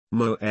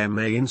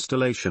MoMA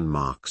installation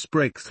marks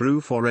breakthrough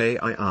for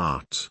AI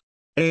art.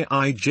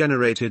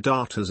 AI-generated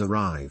art has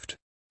arrived.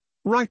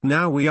 Right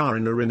now we are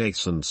in a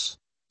renaissance,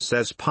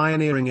 says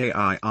pioneering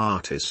AI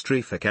artist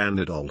Rifik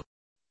Anadol.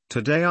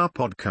 Today our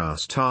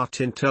podcast Art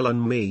Intel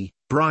and me,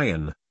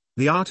 Brian,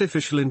 the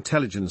artificial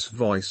intelligence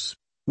voice,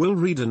 will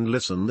read and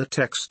listen the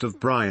text of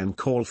Brian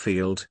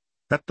Caulfield,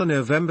 at the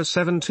November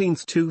 17,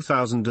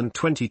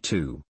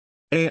 2022.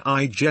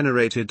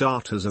 AI-generated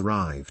art has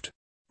arrived,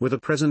 with a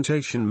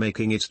presentation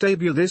making its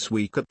debut this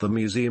week at the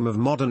Museum of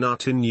Modern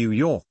Art in New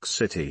York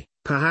City,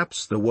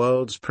 perhaps the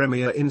world's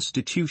premier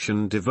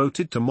institution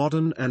devoted to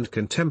modern and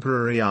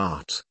contemporary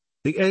art.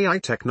 The AI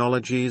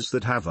technologies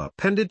that have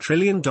upended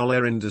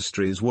trillion-dollar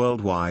industries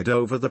worldwide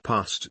over the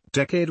past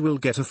decade will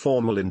get a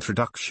formal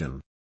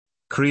introduction.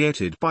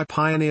 Created by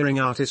pioneering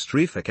artist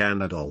Rifik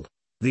Anadol,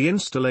 the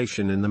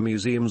installation in the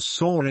museum's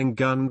soaring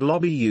gun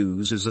lobby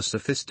uses a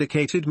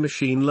sophisticated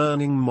machine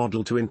learning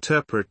model to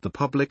interpret the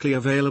publicly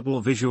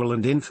available visual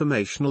and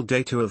informational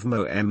data of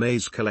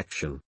MoMA's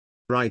collection.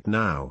 Right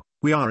now,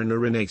 we are in a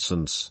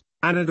renaissance,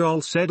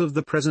 Anadol said of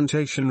the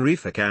presentation.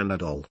 Rifik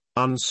Anadol,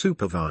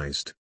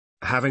 unsupervised.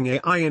 Having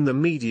AI in the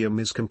medium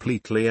is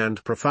completely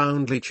and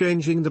profoundly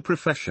changing the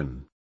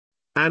profession.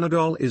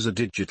 Anadol is a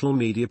digital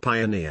media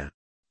pioneer.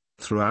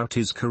 Throughout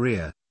his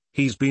career,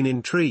 he's been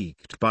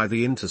intrigued by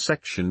the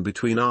intersection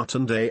between art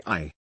and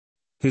AI.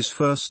 His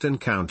first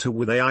encounter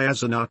with AI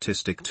as an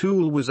artistic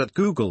tool was at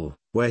Google,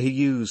 where he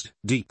used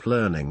deep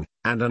learning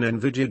and an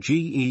NVIDIA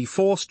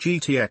GeForce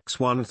GTX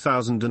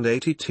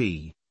 1080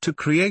 Ti to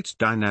create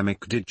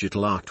dynamic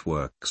digital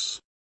artworks.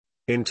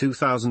 In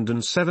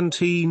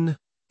 2017,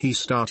 he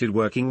started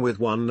working with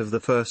one of the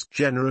first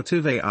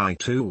generative AI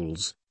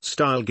tools,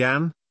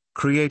 StyleGAN,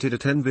 created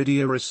at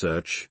NVIDIA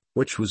Research,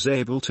 which was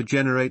able to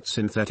generate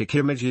synthetic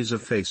images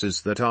of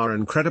faces that are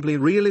incredibly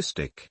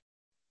realistic.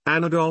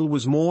 Anadol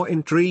was more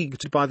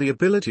intrigued by the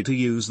ability to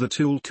use the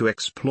tool to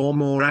explore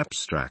more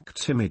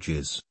abstract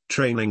images,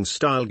 training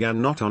StyleGAN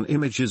not on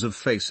images of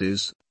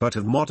faces, but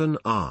of modern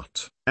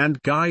art,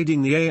 and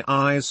guiding the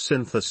AI's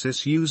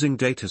synthesis using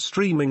data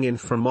streaming in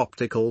from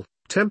optical,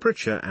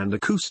 temperature and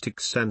acoustic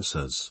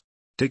sensors.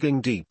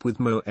 Digging deep with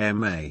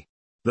MoMA.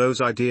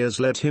 Those ideas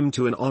led him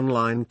to an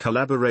online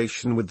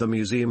collaboration with the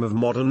Museum of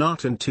Modern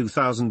Art in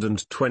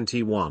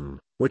 2021,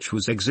 which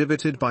was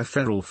exhibited by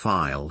Feral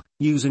File,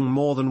 using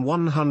more than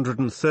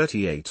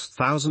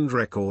 138,000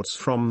 records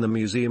from the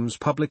museum's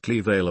publicly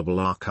available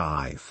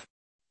archive.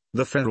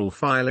 The Feral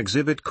File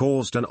exhibit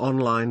caused an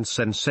online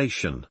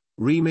sensation,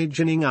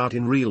 reimagining art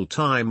in real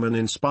time and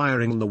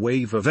inspiring the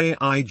wave of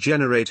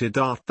AI-generated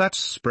art that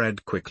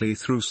spread quickly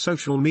through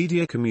social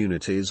media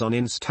communities on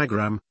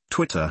Instagram,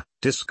 Twitter,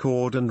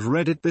 Discord and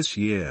Reddit this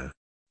year.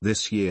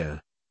 This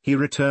year, he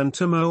returned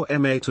to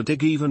MoMA to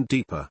dig even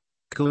deeper,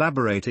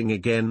 collaborating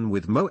again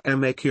with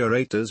MoMA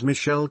curators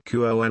Michelle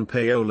Cuo and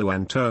Paolo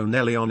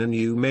Antonelli on a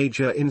new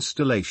major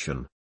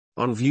installation.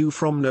 On view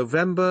from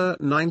November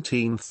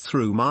 19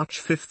 through March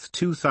 5,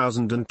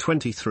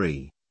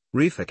 2023,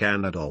 Rifik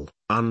Anadol,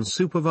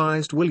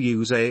 unsupervised, will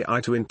use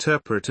AI to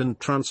interpret and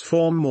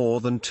transform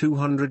more than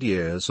 200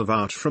 years of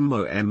art from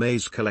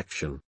MoMA's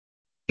collection.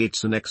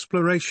 It's an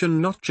exploration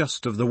not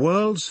just of the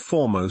world's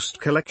foremost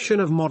collection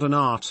of modern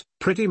art,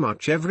 pretty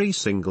much every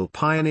single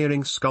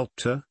pioneering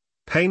sculptor,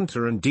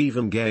 painter and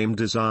even game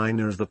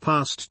designer of the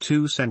past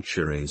 2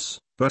 centuries,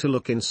 but a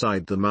look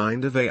inside the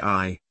mind of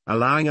AI,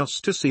 allowing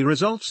us to see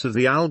results of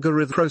the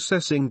algorithm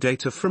processing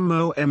data from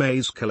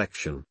MoMA's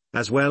collection,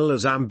 as well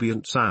as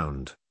ambient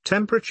sound,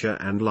 temperature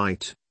and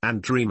light,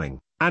 and dreaming,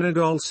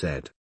 Anadol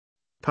said.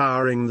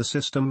 Powering the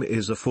system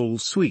is a full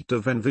suite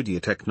of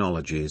NVIDIA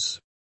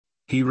technologies.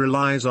 He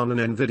relies on an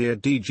NVIDIA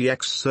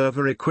DGX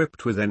server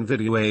equipped with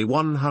NVIDIA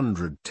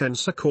A100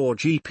 Tensor-Core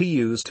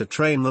GPUs to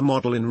train the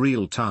model in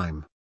real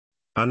time.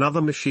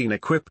 Another machine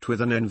equipped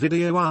with an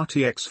NVIDIA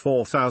RTX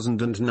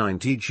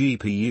 4090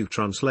 GPU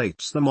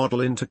translates the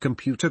model into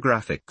computer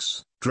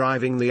graphics,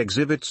 driving the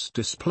exhibit's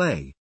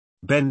display.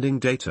 Bending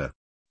data.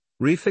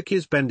 Rifik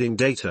is bending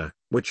data,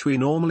 which we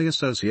normally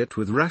associate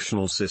with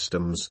rational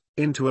systems,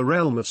 into a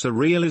realm of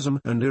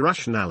surrealism and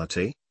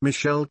irrationality,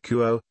 Michelle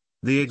Cuo,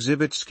 the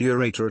exhibit's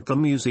curator at the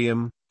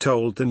museum,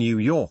 told the New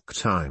York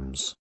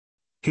Times.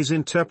 His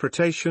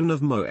interpretation of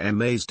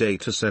MoMA's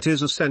dataset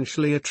is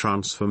essentially a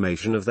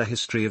transformation of the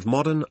history of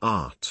modern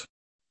art.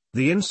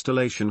 The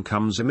installation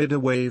comes amid a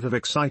wave of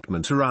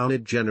excitement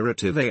around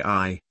generative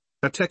AI,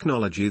 a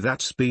technology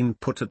that's been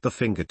put at the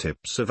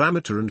fingertips of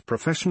amateur and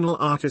professional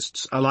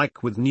artists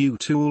alike with new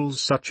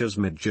tools such as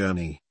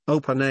Midjourney,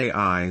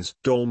 OpenAI's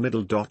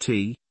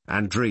DALL-E,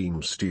 and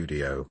Dream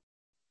Studio.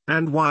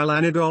 And while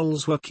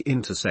Anadol's work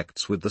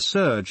intersects with the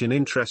surge in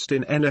interest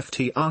in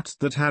NFT art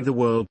that had the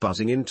world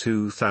buzzing in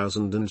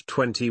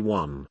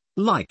 2021,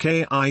 like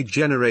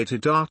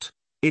AI-generated art,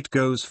 it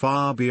goes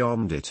far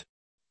beyond it.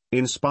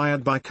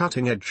 Inspired by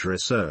cutting-edge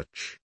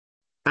research,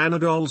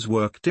 Anadol's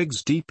work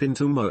digs deep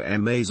into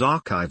MoMA's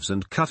archives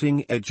and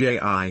cutting-edge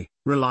AI,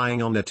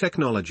 relying on a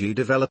technology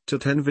developed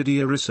at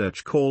NVIDIA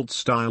Research called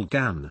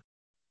StyleGAN.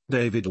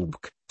 David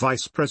Ulk,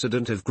 vice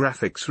president of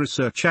graphics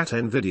research at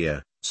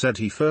NVIDIA, said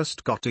he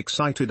first got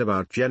excited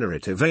about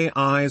generative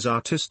AI's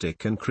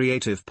artistic and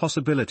creative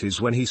possibilities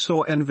when he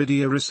saw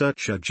NVIDIA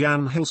researcher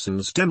Jan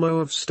Hilsen's demo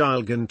of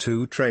StyleGAN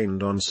 2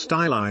 trained on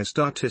stylized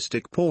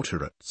artistic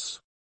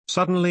portraits.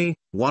 Suddenly,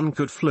 one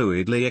could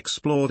fluidly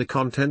explore the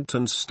content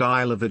and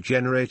style of a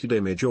generated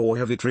image or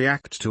have it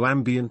react to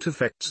ambient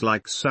effects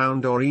like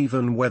sound or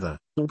even weather,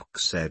 Ulk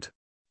said.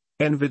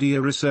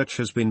 NVIDIA research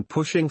has been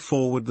pushing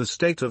forward the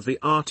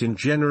state-of-the-art in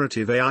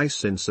generative AI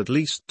since at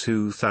least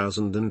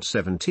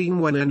 2017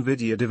 when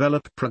NVIDIA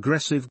developed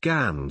progressive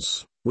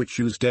GANs, which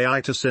used AI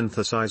to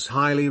synthesize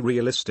highly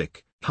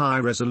realistic,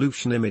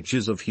 high-resolution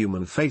images of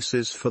human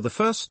faces for the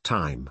first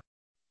time.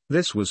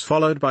 This was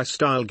followed by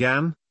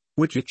StyleGAN,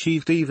 which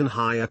achieved even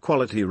higher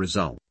quality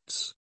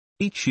results.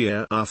 Each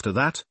year after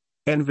that,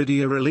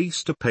 NVIDIA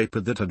released a paper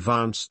that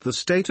advanced the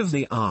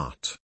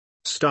state-of-the-art.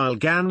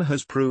 StyleGAN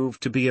has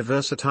proved to be a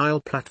versatile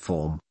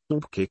platform,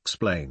 Ulk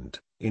explained,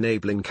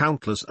 enabling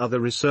countless other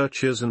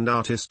researchers and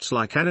artists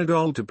like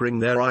Anadol to bring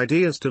their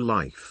ideas to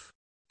life,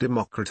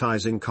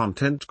 democratizing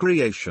content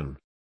creation.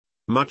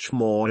 Much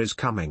more is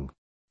coming.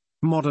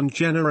 Modern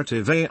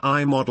generative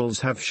AI models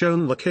have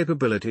shown the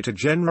capability to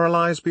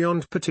generalize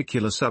beyond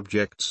particular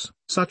subjects,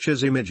 such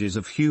as images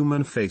of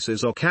human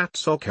faces or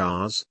cats or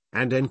cars,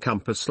 and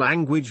encompass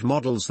language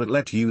models that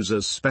let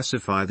users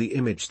specify the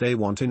image they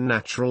want in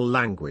natural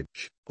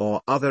language,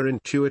 or other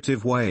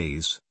intuitive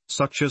ways,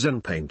 such as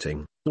in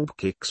painting,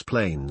 Ulk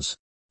explains.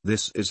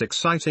 This is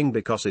exciting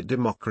because it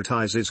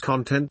democratizes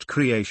content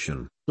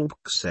creation, Ulk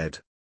said.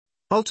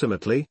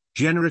 Ultimately,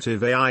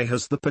 generative AI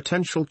has the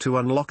potential to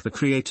unlock the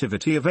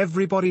creativity of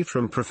everybody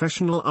from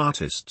professional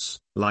artists,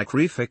 like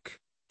Refik,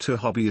 to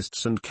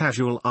hobbyists and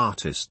casual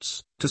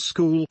artists, to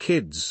school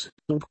kids,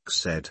 Ulk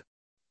said.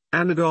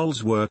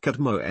 Anadol's work at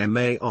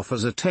MoMA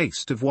offers a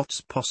taste of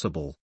what's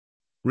possible.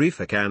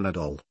 Refik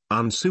Anadol,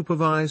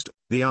 unsupervised,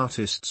 the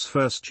artist's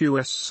first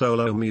U.S.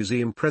 solo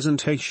museum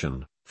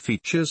presentation,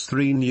 features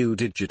 3 new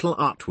digital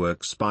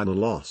artworks by the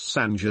Los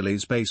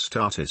Angeles-based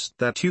artist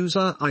that use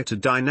AI to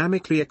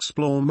dynamically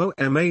explore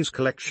MoMA's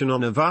collection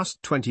on a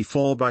vast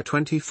 24 by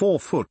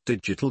 24-foot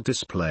digital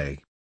display.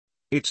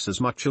 It's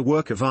as much a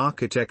work of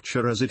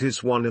architecture as it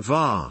is one of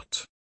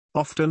art.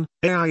 Often,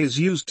 AI is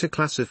used to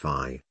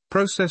classify,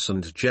 process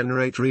and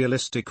generate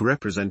realistic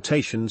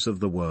representations of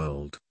the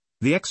world.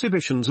 The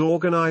exhibition's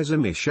organizer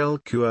Michelle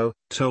Kuo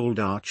told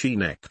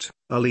Archinext,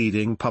 a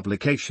leading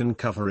publication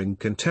covering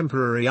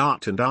contemporary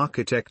art and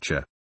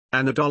architecture.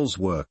 Anadol's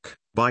work,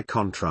 by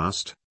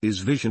contrast,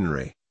 is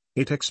visionary.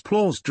 It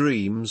explores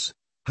dreams,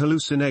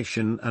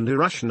 hallucination and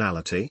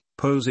irrationality,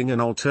 posing an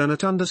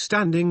alternate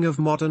understanding of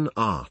modern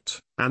art,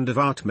 and of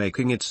art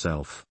making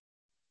itself.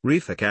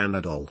 Refik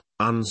Anadol,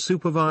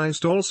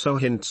 unsupervised also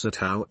hints at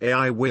how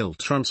AI will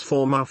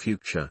transform our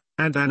future,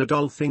 and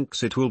Anadol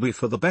thinks it will be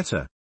for the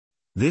better.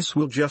 This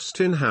will just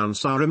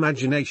enhance our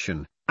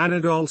imagination,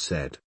 Anadol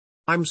said.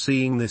 I'm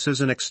seeing this as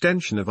an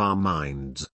extension of our minds.